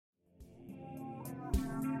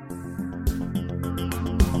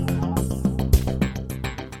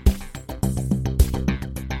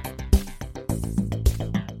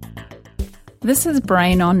This is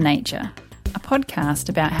Brain on Nature, a podcast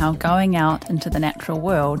about how going out into the natural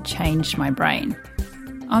world changed my brain.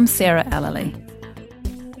 I'm Sarah Ellerly.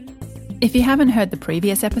 If you haven't heard the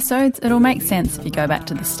previous episodes, it'll make sense if you go back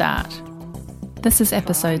to the start. This is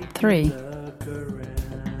episode 3.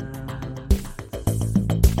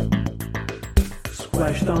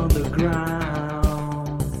 Squashed on the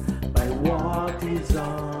ground by what is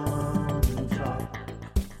on top.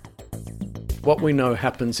 What we know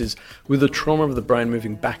happens is with the trauma of the brain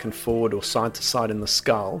moving back and forward or side to side in the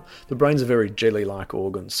skull, the brain's a very jelly-like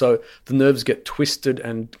organ. So the nerves get twisted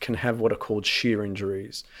and can have what are called shear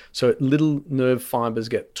injuries. So little nerve fibres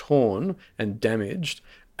get torn and damaged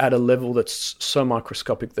at a level that's so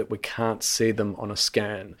microscopic that we can't see them on a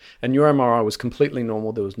scan. And your MRI was completely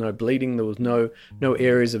normal. There was no bleeding. There was no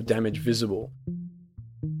areas of damage visible.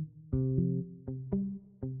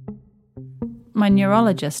 My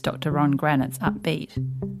neurologist, Dr. Ron Granit's upbeat.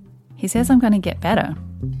 He says I'm going to get better,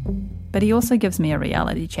 but he also gives me a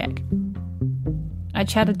reality check. I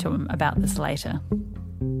chatted to him about this later.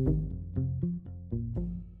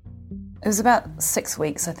 It was about 6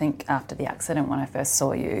 weeks, I think, after the accident when I first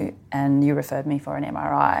saw you, and you referred me for an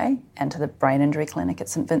MRI and to the brain injury clinic at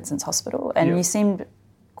St Vincent's Hospital, and You seemed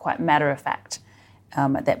quite matter-of-fact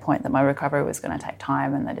at that point that my recovery was going to take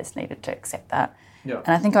time and they just needed to accept that. Yeah. And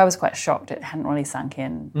I think I was quite shocked. It hadn't really sunk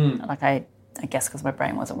in. Like I guess because my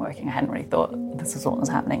brain wasn't working, I hadn't really thought this was what was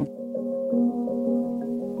happening.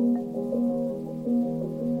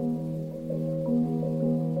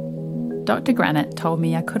 Dr. Granit told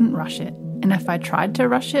me I couldn't rush it, and if I tried to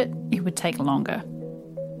rush it, it would take longer.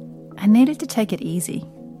 I needed to take it easy.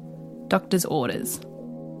 Doctor's orders.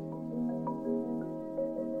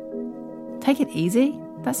 Take it easy?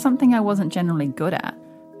 That's something I wasn't generally good at.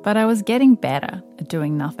 But I was getting better at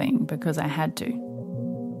doing nothing because I had to.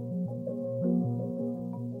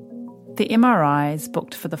 The MRI is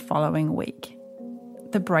booked for the following week.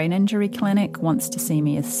 The brain injury clinic wants to see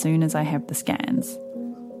me as soon as I have the scans.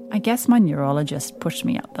 I guess my neurologist pushed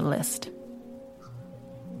me up the list.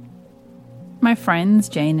 My friends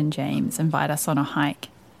Jane and James invite us on a hike.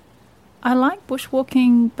 I like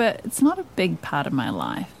bushwalking, but it's not a big part of my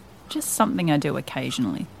life, just something I do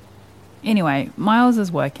occasionally. Anyway, Miles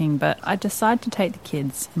is working, but I decide to take the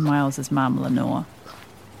kids and Miles' mum, Lenore.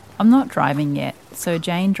 I'm not driving yet, so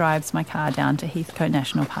Jane drives my car down to Heathcote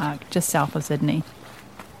National Park, just south of Sydney.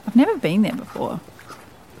 I've never been there before.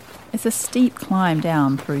 It's a steep climb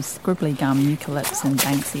down through scribbly gum eucalypts and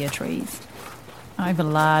banksia trees, over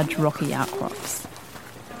large rocky outcrops.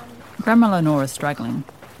 Grandma Lenore is struggling.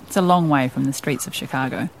 It's a long way from the streets of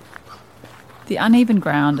Chicago. The uneven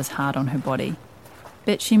ground is hard on her body,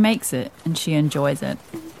 but she makes it and she enjoys it.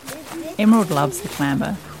 Emerald loves the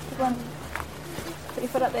clamber. Put your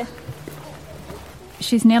foot up there.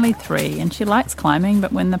 She's nearly 3 and she likes climbing,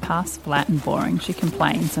 but when the path's flat and boring, she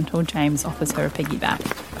complains until James offers her a piggyback.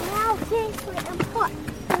 Now seriously, I'm hot.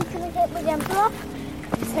 Can I get my jumper off?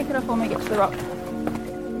 Just take it off when we get to the rock.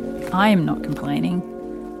 I am not complaining.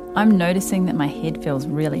 I'm noticing that my head feels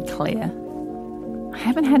really clear. I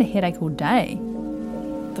haven't had a headache all day.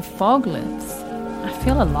 The fog lifts. I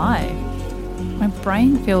feel alive. My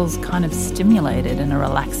brain feels kind of stimulated in a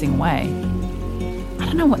relaxing way. I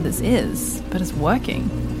don't know what this is, but it's working.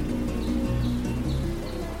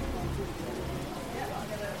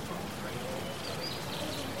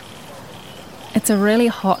 It's a really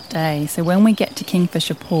hot day, so when we get to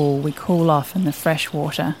Kingfisher Pool, we cool off in the fresh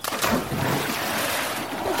water.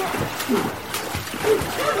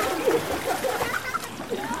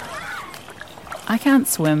 I can't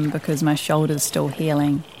swim because my shoulder's still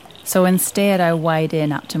healing, so instead I wade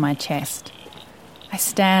in up to my chest. I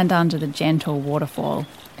stand under the gentle waterfall.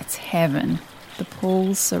 It's heaven. The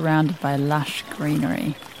pool's surrounded by lush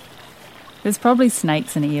greenery. There's probably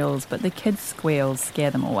snakes and eels, but the kids' squeals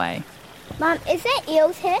scare them away. Mum, is there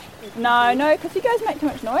eels here? No, because you guys make too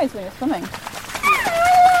much noise when you're swimming.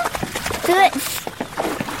 Good.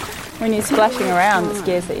 When you're splashing around, it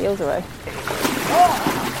scares the eels away.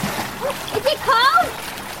 Is it cold?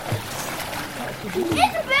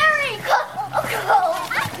 It's very cold.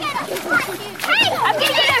 I'm gonna punch you. Hey, I'm gonna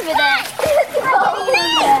get over there.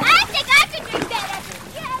 I think I can do better.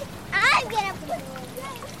 I'm gonna punch you.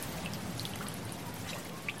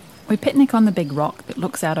 We picnic on the big rock that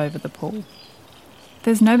looks out over the pool.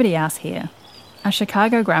 There's nobody else here. Our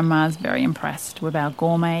Chicago grandma's very impressed with our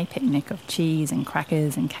gourmet picnic of cheese and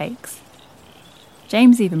crackers and cakes.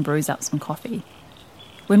 James even brews up some coffee.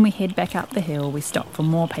 When we head back up the hill, we stop for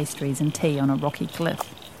more pastries and tea on a rocky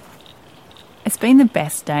cliff. It's been the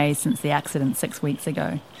best day since the accident 6 weeks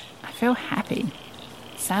ago. I feel happy,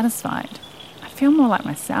 satisfied. I feel more like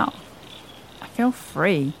myself. feel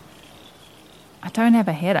free. I don't have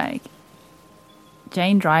a headache.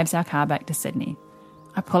 Jane drives our car back to Sydney.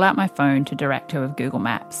 I pull out my phone to direct her with Google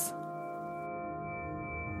Maps.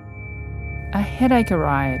 A headache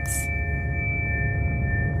arrives.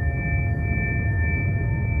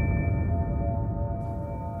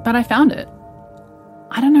 But I found it.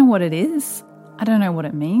 I don't know what it is. I don't know what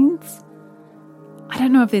it means. I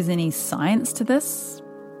don't know if there's any science to this,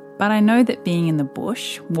 but I know that being in the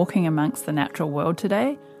bush, walking amongst the natural world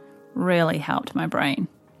today, really helped my brain.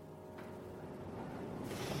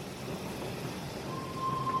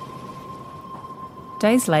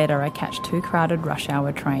 Days later, I catch 2 crowded rush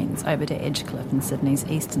hour trains over to Edgecliff in Sydney's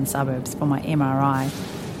eastern suburbs for my MRI.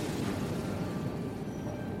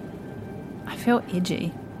 I feel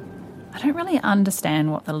edgy. I don't really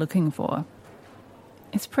understand what they're looking for.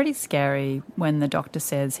 It's pretty scary when the doctor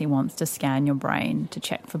says he wants to scan your brain to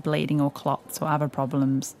check for bleeding or clots or other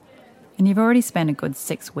problems, and you've already spent a good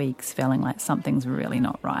 6 weeks feeling like something's really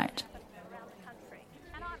not right.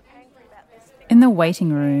 In the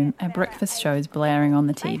waiting room, a breakfast show's blaring on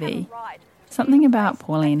the TV. Something about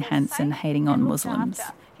Pauline Hanson hating on Muslims.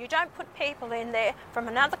 You don't put people in there from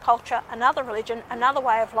another culture, another religion, another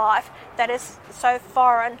way of life that is so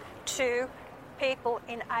foreign to people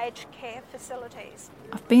in aged care facilities.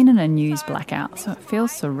 I've been in a news blackout, so it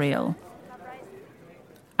feels surreal.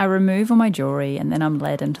 I remove all my jewellery and then I'm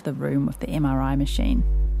led into the room with the MRI machine.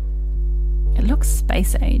 It looks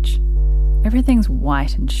space age. Everything's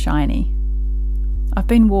white and shiny. I've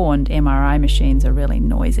been warned MRI machines are really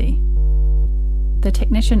noisy. The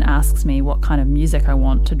technician asks me what kind of music I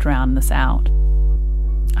want to drown this out.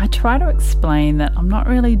 I try to explain that I'm not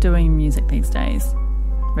really doing music these days.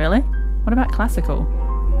 Really? What about classical?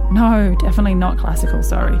 No, definitely not classical,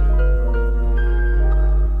 sorry.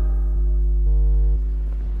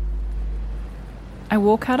 I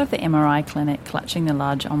walk out of the MRI clinic clutching the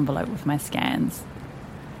large envelope with my scans.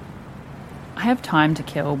 I have time to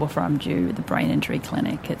kill before I'm due at the brain injury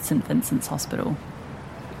clinic at St Vincent's Hospital.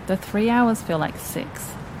 The 3 hours feel like 6.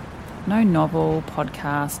 No novel,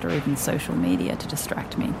 podcast, or even social media to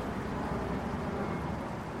distract me.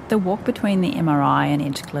 The walk between the MRI and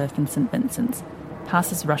Edgecliff and St Vincent's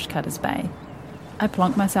passes Rushcutters Bay. I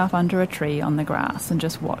plonk myself under a tree on the grass and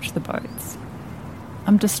just watch the boats.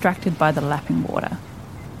 I'm distracted by the lapping water.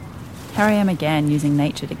 Here I am again using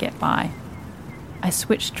nature to get by. I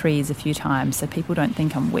switch trees a few times so people don't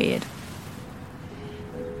think I'm weird.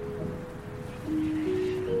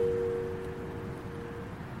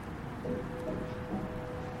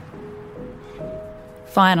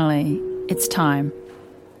 Finally, it's time.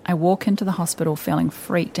 I walk into the hospital feeling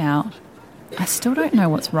freaked out. I still don't know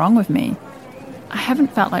what's wrong with me. I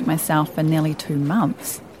haven't felt like myself for nearly 2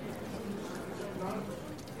 months.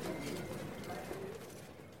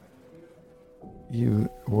 You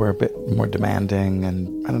were a bit more demanding,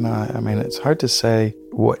 and I don't know, I mean, it's hard to say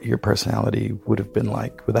what your personality would have been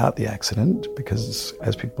like without the accident, because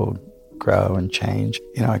as people grow and change,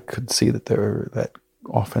 you know, I could see that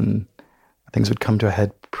often things would come to a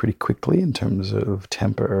head pretty quickly in terms of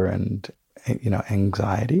temper and, you know,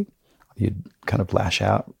 anxiety. You'd kind of lash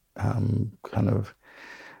out kind of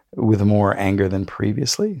with more anger than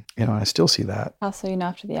previously. You know, I still see that. How soon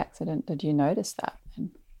after the accident did you notice that?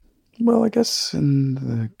 Well, I guess in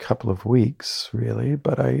the couple of weeks, really.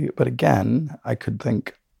 But again, I could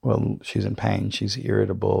think, well, she's in pain, she's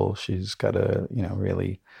irritable, she's got a, you know,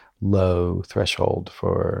 really low threshold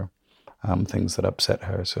for things that upset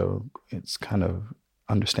her. So it's kind of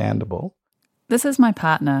understandable. This is my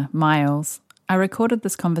partner, Miles. I recorded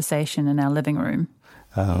this conversation in our living room.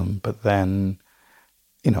 But then,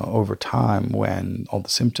 you know, over time, when all the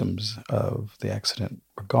symptoms of the accident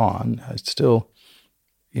were gone, I still,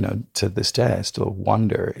 you know, to this day, I still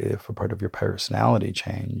wonder if a part of your personality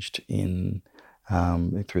changed through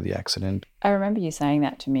the accident. I remember you saying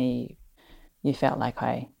that to me. You felt like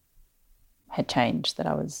I had changed, that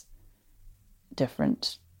I was a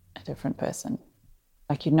different person.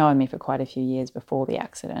 Like, you'd known me for quite a few years before the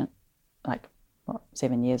accident, like,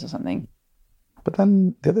 7 years or something. But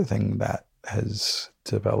then the other thing that has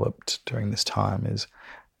developed during this time is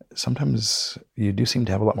sometimes you do seem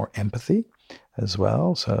to have a lot more empathy as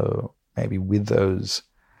well. So maybe with those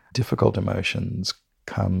difficult emotions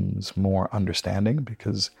comes more understanding,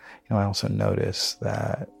 because, you know, I also notice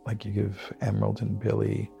that, like, you give Emerald and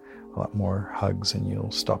Billy a lot more hugs and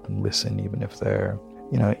you'll stop and listen even if they're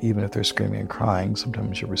screaming and crying.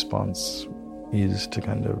 Sometimes your response is to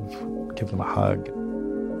kind of give them a hug.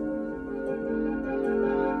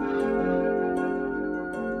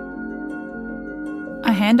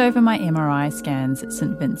 I hand over my MRI scans at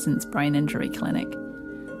St Vincent's Brain Injury Clinic.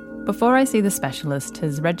 Before I see the specialist,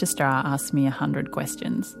 his registrar asks me 100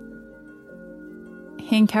 questions.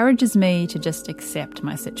 He encourages me to just accept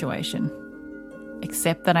my situation.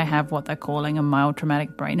 Accept that I have what they're calling a mild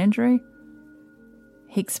traumatic brain injury.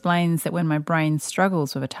 He explains that when my brain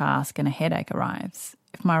struggles with a task and a headache arrives,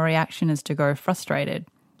 if my reaction is to go frustrated,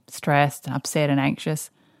 stressed, upset and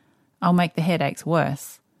anxious, I'll make the headaches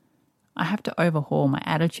worse. I have to overhaul my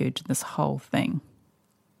attitude to this whole thing.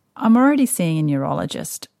 I'm already seeing a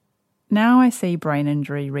neurologist. Now I see brain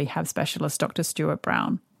injury rehab specialist Dr. Stuart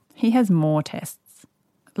Brown. He has more tests.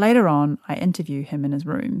 Later on, I interview him in his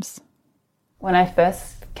rooms. When I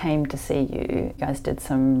first came to see you, you guys did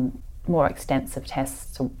some more extensive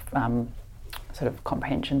tests, sort of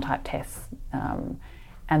comprehension type tests, and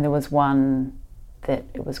there was one that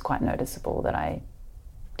it was quite noticeable that I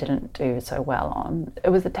didn't do so well on.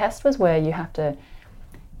 The test was where you have to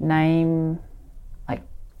name like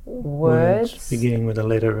words beginning with a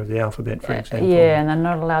letter of the alphabet, for example. Yeah, and they're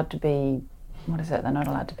not allowed to be, they're not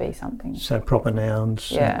allowed to be something. So proper nouns,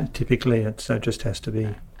 yeah. Typically it just has to be.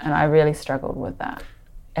 And I really struggled with that.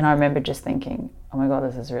 And I remember just thinking, oh my God,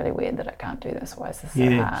 this is really weird that I can't do this. Why is this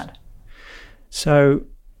so hard? So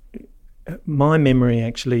my memory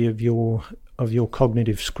actually of your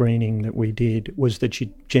cognitive screening that we did was that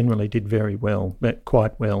you generally did very well, but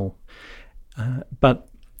quite well. But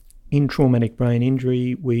in traumatic brain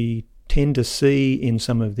injury, we tend to see in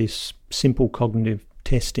some of this simple cognitive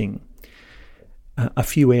testing a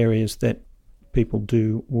few areas that people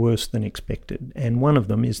do worse than expected. And one of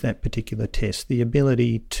them is that particular test, the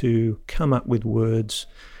ability to come up with words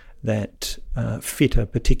that fit a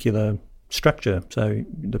particular structure. So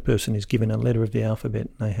the person is given a letter of the alphabet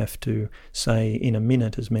and they have to say in a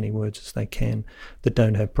minute as many words as they can that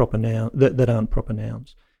don't have proper that aren't proper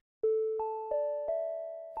nouns.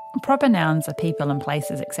 Proper nouns are people and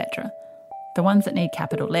places, etc. The ones that need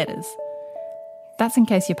capital letters. That's in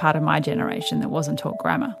case you're part of my generation that wasn't taught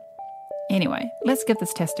grammar. Anyway, let's give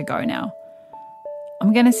this test a go now.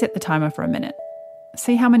 I'm going to set the timer for a minute.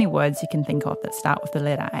 See how many words you can think of that start with the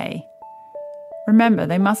letter A. Remember,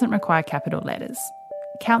 they mustn't require capital letters.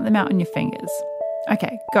 Count them out on your fingers.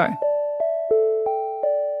 Okay, go.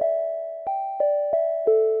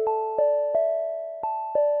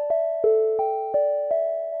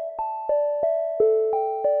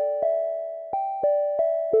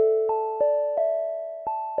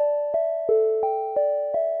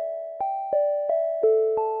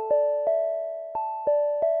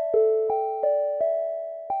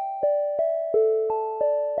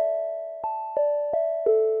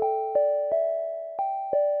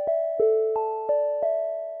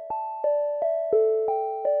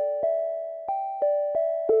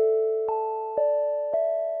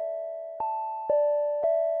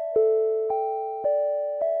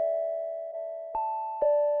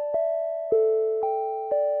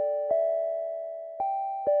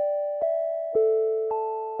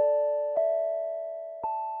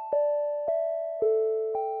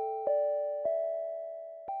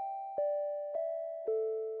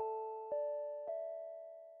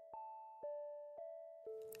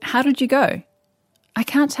 How did you go? I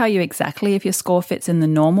can't tell you exactly if your score fits in the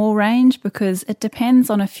normal range because it depends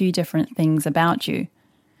on a few different things about you.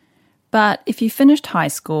 But if you finished high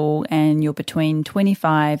school and you're between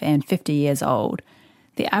 25 and 50 years old,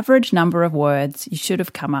 the average number of words you should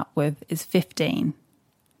have come up with is 15.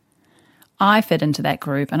 I fit into that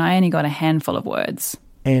group and I only got a handful of words.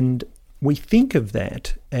 And we think of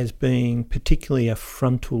that as being particularly a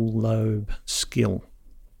frontal lobe skill.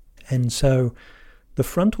 And so the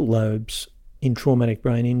frontal lobes in traumatic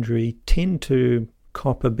brain injury tend to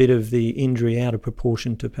cop a bit of the injury out of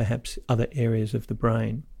proportion to perhaps other areas of the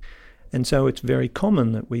brain. And so it's very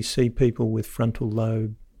common that we see people with frontal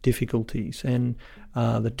lobe difficulties, and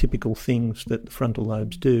the typical things that the frontal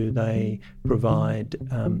lobes do, they provide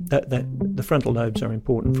that the frontal lobes are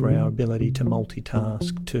important for our ability to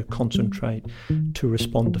multitask, to concentrate, to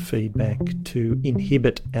respond to feedback, to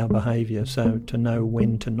inhibit our behaviour, so to know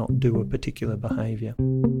when to not do a particular behaviour.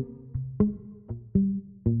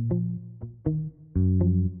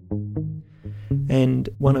 And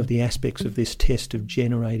one of the aspects of this test of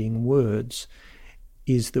generating words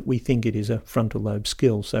is that we think it is a frontal lobe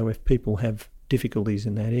skill. So if people have difficulties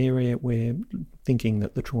in that area, we're thinking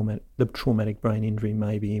that the traumatic brain injury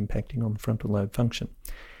may be impacting on the frontal lobe function.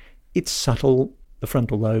 It's subtle. The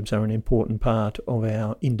frontal lobes are an important part of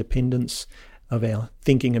our independence, of our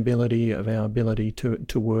thinking ability, of our ability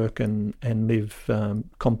to work and live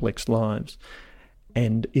complex lives.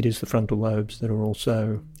 And it is the frontal lobes that are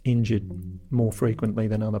also injured more frequently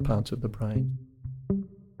than other parts of the brain.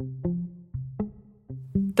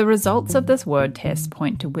 The results of this word test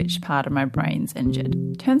point to which part of my brain's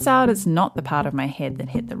injured. Turns out it's not the part of my head that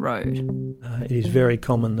hit the road. It is very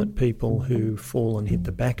common that people who fall and hit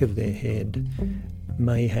the back of their head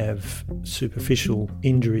may have superficial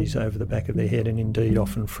injuries over the back of their head and indeed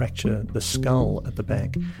often fracture the skull at the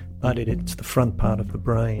back, but it's the front part of the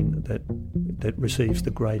brain that receives the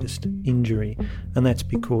greatest injury, and that's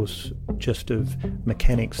because just of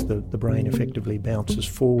mechanics, the brain effectively bounces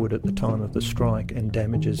forward at the time of the strike and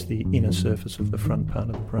damages the inner surface of the front part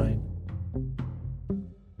of the brain.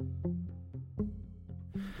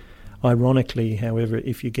 Ironically, however,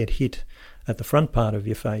 if you get hit at the front part of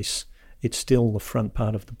your face, it's still the front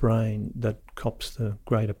part of the brain that cops the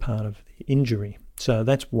greater part of the injury. So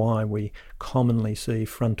that's why we commonly see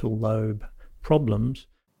frontal lobe problems.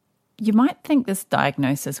 You might think this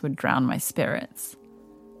diagnosis would drown my spirits,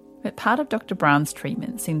 but part of Dr. Brown's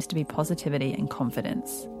treatment seems to be positivity and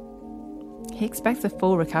confidence. He expects a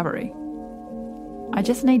full recovery. I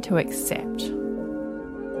just need to accept.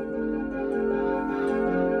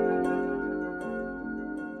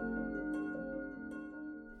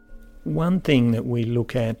 One thing that we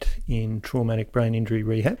look at in traumatic brain injury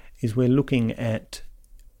rehab is we're looking at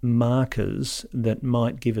markers that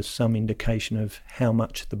might give us some indication of how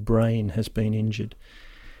much the brain has been injured.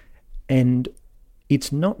 And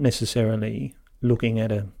it's not necessarily looking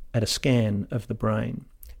at a scan of the brain,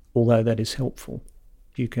 although that is helpful.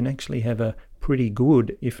 You can actually have a pretty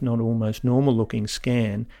good, if not almost normal looking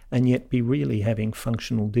scan and yet be really having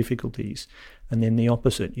functional difficulties. And then the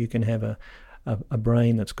opposite, you can have a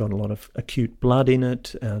brain that's got a lot of acute blood in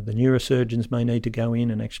it. The neurosurgeons may need to go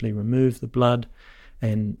in and actually remove the blood,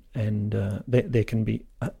 and there can be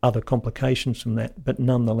other complications from that, but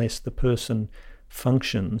nonetheless the person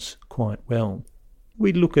functions quite well.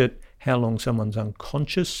 We look at how long someone's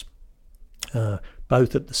unconscious,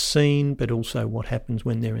 both at the scene but also what happens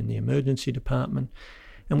when they're in the emergency department.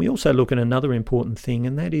 And we also look at another important thing,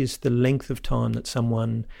 and that is the length of time that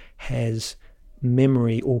someone has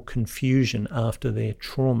memory or confusion after their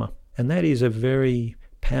trauma. And that is a very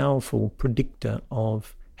powerful predictor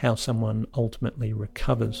of how someone ultimately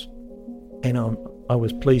recovers. And I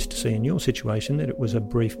was pleased to see in your situation that it was a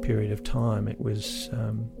brief period of time. It was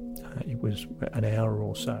an hour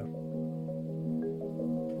or so.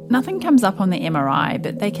 Nothing comes up on the MRI,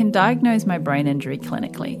 but they can diagnose my brain injury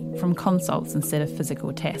clinically from consults instead of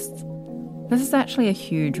physical tests. This is actually a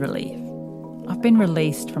huge relief. I've been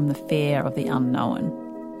released from the fear of the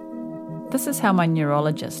unknown. This is how my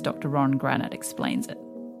neurologist, Dr. Ron Granite, explains it.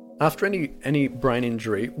 After any brain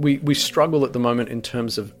injury, we struggle at the moment in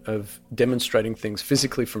terms of demonstrating things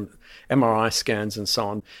physically from MRI scans and so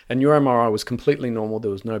on. And your MRI was completely normal.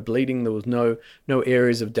 There was no bleeding. There was no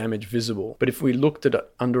areas of damage visible. But if we looked at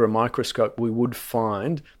it under a microscope, we would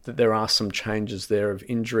find that there are some changes there of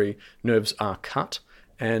injury. Nerves are cut,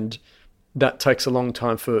 and that takes a long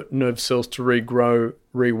time for nerve cells to regrow,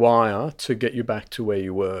 rewire to get you back to where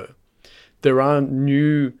you were. There are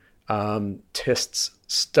new tests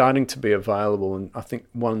starting to be available, and I think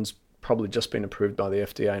one's probably just been approved by the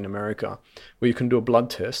FDA in America, where you can do a blood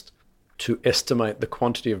test to estimate the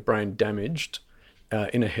quantity of brain damaged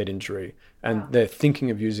in a head injury. And they're thinking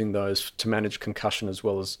of using those to manage concussion as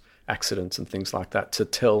well as accidents and things like that, to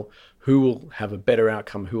tell who will have a better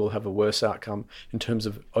outcome, who will have a worse outcome in terms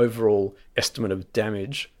of overall estimate of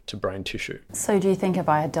damage to brain tissue. So do you think if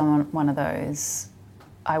I had done one of those,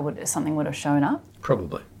 something would have shown up?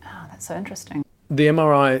 Probably. Oh, that's so interesting. The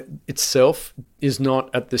MRI itself is not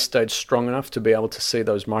at this stage strong enough to be able to see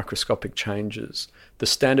those microscopic changes. The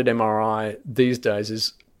standard MRI these days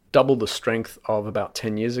is double the strength of about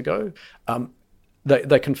 10 years ago.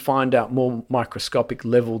 They can find out more microscopic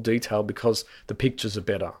level detail because the pictures are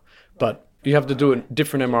better. But you have to do a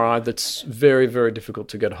different MRI that's very, very difficult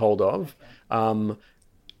to get hold of, and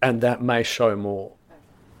that may show more.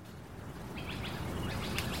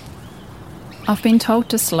 I've been told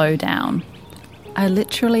to slow down. I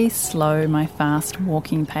literally slow my fast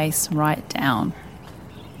walking pace right down.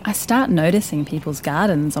 I start noticing people's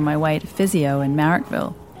gardens on my way to physio in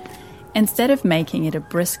Marrickville. Instead of making it a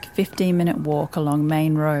brisk 15-minute walk along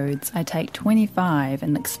main roads, I take 25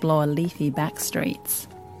 and explore leafy back streets.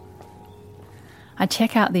 I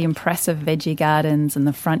check out the impressive veggie gardens and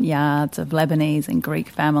the front yards of Lebanese and Greek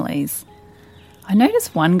families. I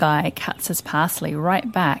notice one guy cuts his parsley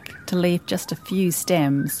right back to leave just a few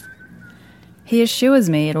stems. He assures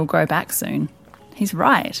me it'll grow back soon. He's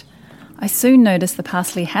right. I soon notice the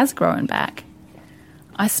parsley has grown back.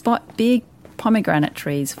 I spot big pomegranate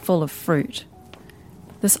trees full of fruit.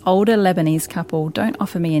 This older Lebanese couple don't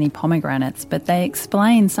offer me any pomegranates, but they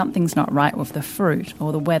explain something's not right with the fruit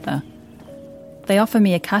or the weather. They offer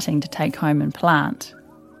me a cutting to take home and plant.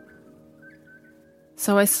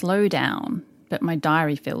 So I slow down, but my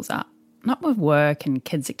diary fills up. Not with work and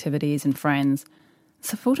kids' activities and friends.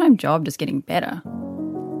 It's a full-time job just getting better.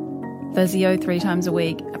 Physio 3 times a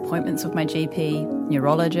week, appointments with my GP,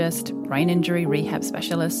 neurologist, brain injury rehab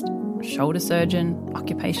specialist, shoulder surgeon,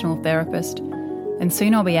 occupational therapist, and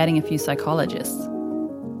soon I'll be adding a few psychologists.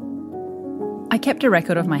 I kept a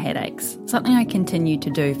record of my headaches, something I continued to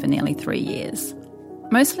do for nearly 3 years.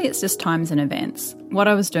 Mostly it's just times and events, what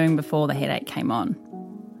I was doing before the headache came on.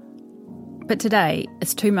 But today,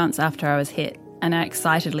 it's 2 months after I was hit, and I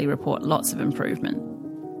excitedly report lots of improvement.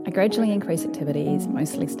 I gradually increase activities,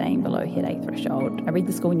 mostly staying below headache threshold. I read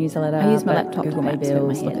the school newsletter. I use my laptop to pay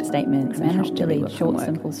bills, look at statements, and manage to read short,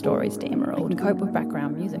 simple stories to Emerald. I can cope with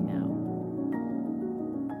background music now.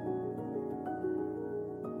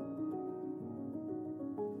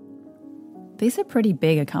 These are pretty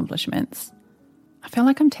big accomplishments. I feel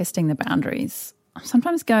like I'm testing the boundaries. I'm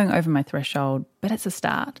sometimes going over my threshold, but it's a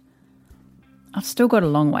start. I've still got a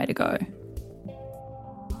long way to go.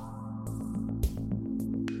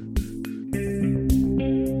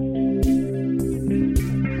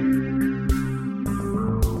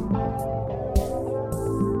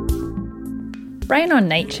 Brain on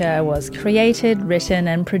Nature was created, written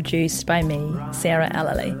and produced by me, Sarah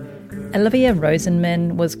Allally. Olivia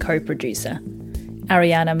Rosenman was co-producer.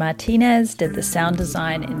 Ariana Martinez did the sound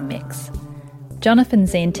design and mix. Jonathan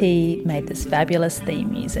Zenti made this fabulous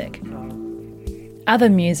theme music. Other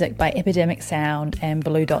music by Epidemic Sound and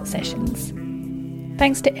Blue Dot Sessions.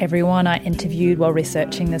 Thanks to everyone I interviewed while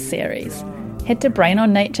researching this series. Head to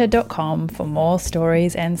brainonnature.com for more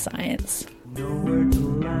stories and science. Nowhere to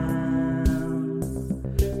land,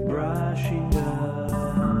 brushing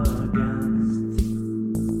against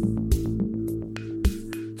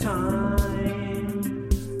time.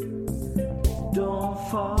 Don't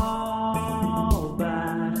fall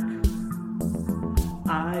back.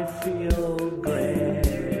 I feel great,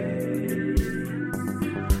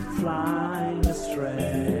 flying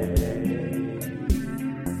astray.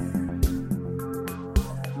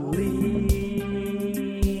 Leave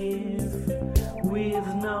with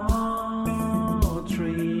no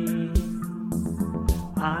tree.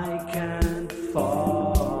 I can't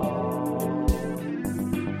fall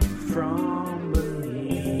from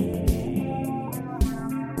beneath.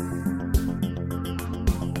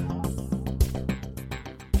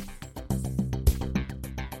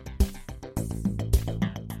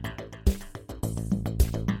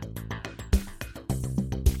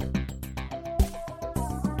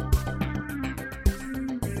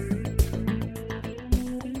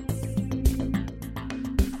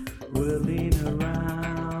 Whirling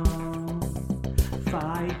around,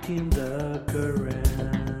 fighting the current,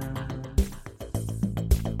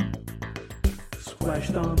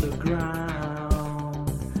 splashed on the ground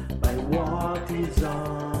by what is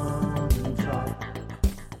on top,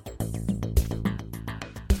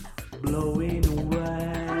 blowing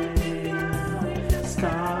away,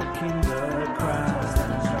 stuck in the crowd,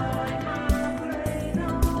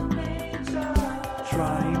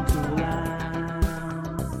 trying to land,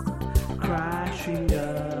 crashing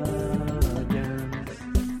against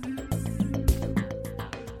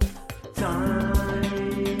time.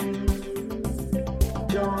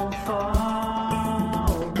 Don't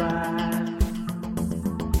fall back.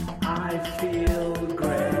 I feel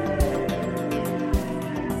great,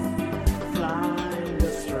 flying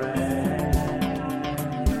astray.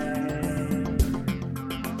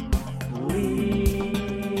 Leave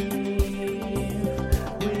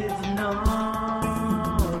with no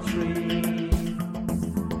tree.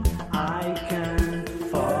 I can't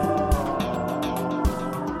fall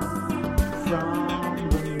from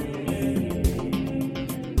beneath.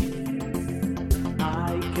 I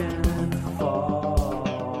can't fall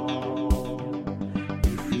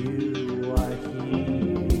if you are here.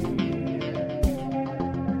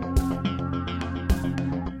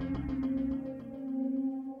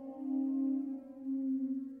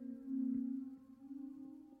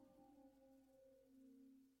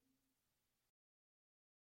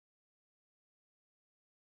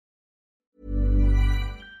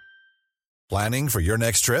 Planning for your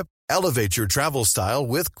next trip? Elevate your travel style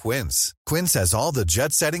with Quince. Quince has all the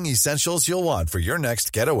jet-setting essentials you'll want for your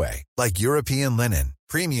next getaway, like European linen,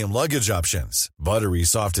 premium luggage options, buttery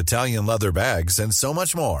soft Italian leather bags, and so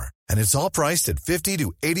much more. And it's all priced at 50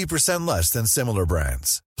 to 80% less than similar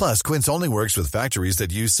brands. Plus, Quince only works with factories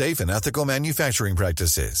that use safe and ethical manufacturing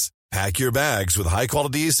practices. Pack your bags with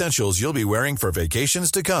high-quality essentials you'll be wearing for vacations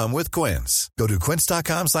to come with Quince. Go to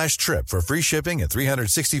quince.com/trip for free shipping and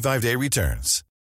 365-day returns.